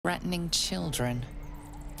threatening children.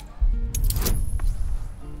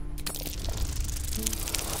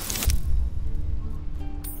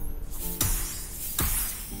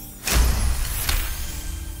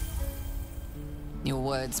 Your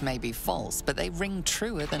words may be false, but they ring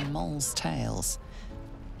truer than moles' tails.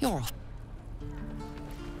 You're a...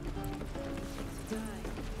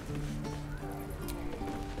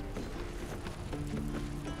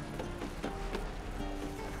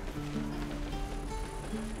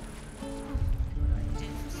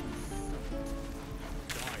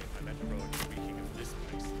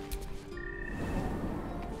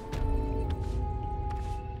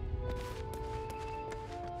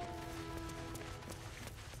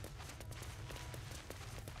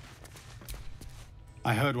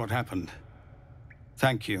 I heard what happened.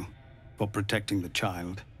 Thank you for protecting the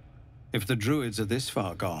child. If the druids are this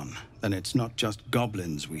far gone, then it's not just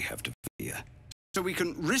goblins we have to fear. So we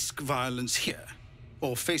can risk violence here,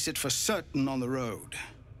 or face it for certain on the road.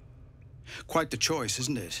 Quite the choice,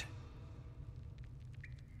 isn't it?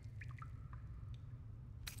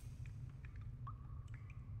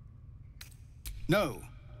 No,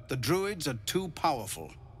 the druids are too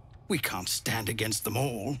powerful. We can't stand against them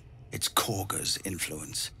all. It's Korga's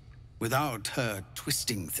influence. Without her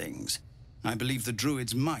twisting things, I believe the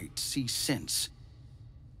druids might see sense.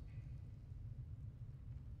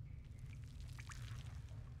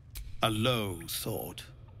 A low thought,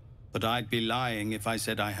 but I'd be lying if I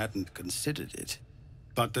said I hadn't considered it.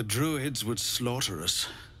 But the druids would slaughter us.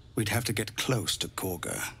 We'd have to get close to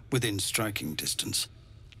Korga, within striking distance.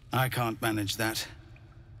 I can't manage that,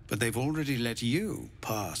 but they've already let you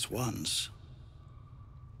pass once.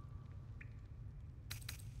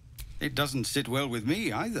 It doesn't sit well with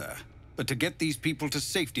me either. But to get these people to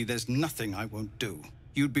safety, there's nothing I won't do.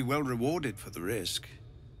 You'd be well rewarded for the risk.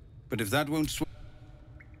 But if that won't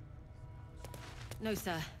No,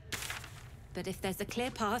 sir. But if there's a clear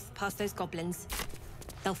path past those goblins,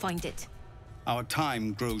 they'll find it. Our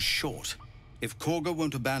time grows short. If Korga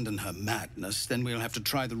won't abandon her madness, then we'll have to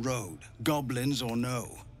try the road, goblins or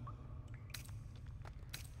no.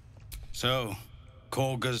 So,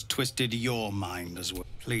 Korga's twisted your mind as well.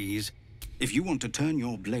 Please, if you want to turn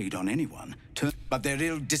your blade on anyone, turn... But they're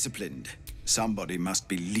ill-disciplined. Somebody must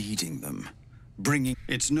be leading them. Bringing...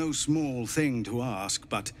 It's no small thing to ask,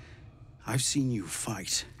 but I've seen you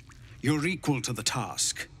fight. You're equal to the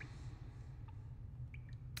task.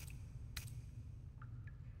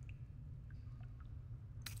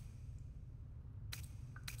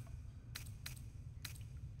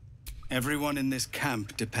 Everyone in this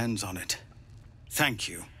camp depends on it. Thank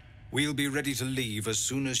you. We'll be ready to leave as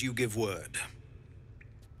soon as you give word.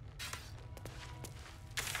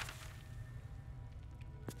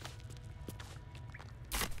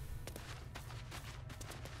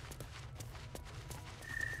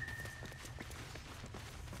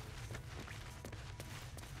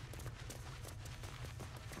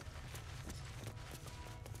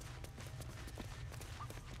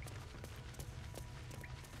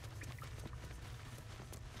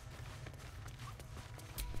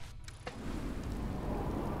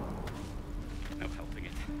 No helping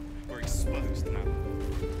it. We're exposed now.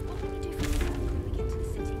 What will we do from here when we get to the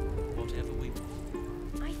city? Whatever we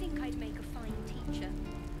want. I think I'd make a fine teacher,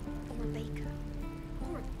 or a baker,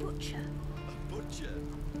 or a butcher. A butcher?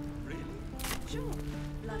 Really? Sure,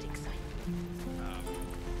 blood excitement.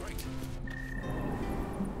 Great.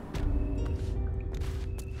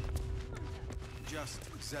 Just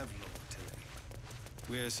Zevlor, Tilly.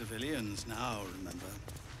 We're civilians now, remember?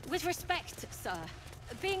 With respect, sir,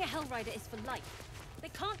 being a Hellrider is for life. They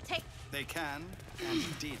can't take... They can,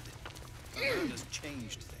 and did. The has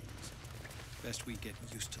changed things. Best we get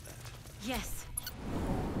used to that. Yes.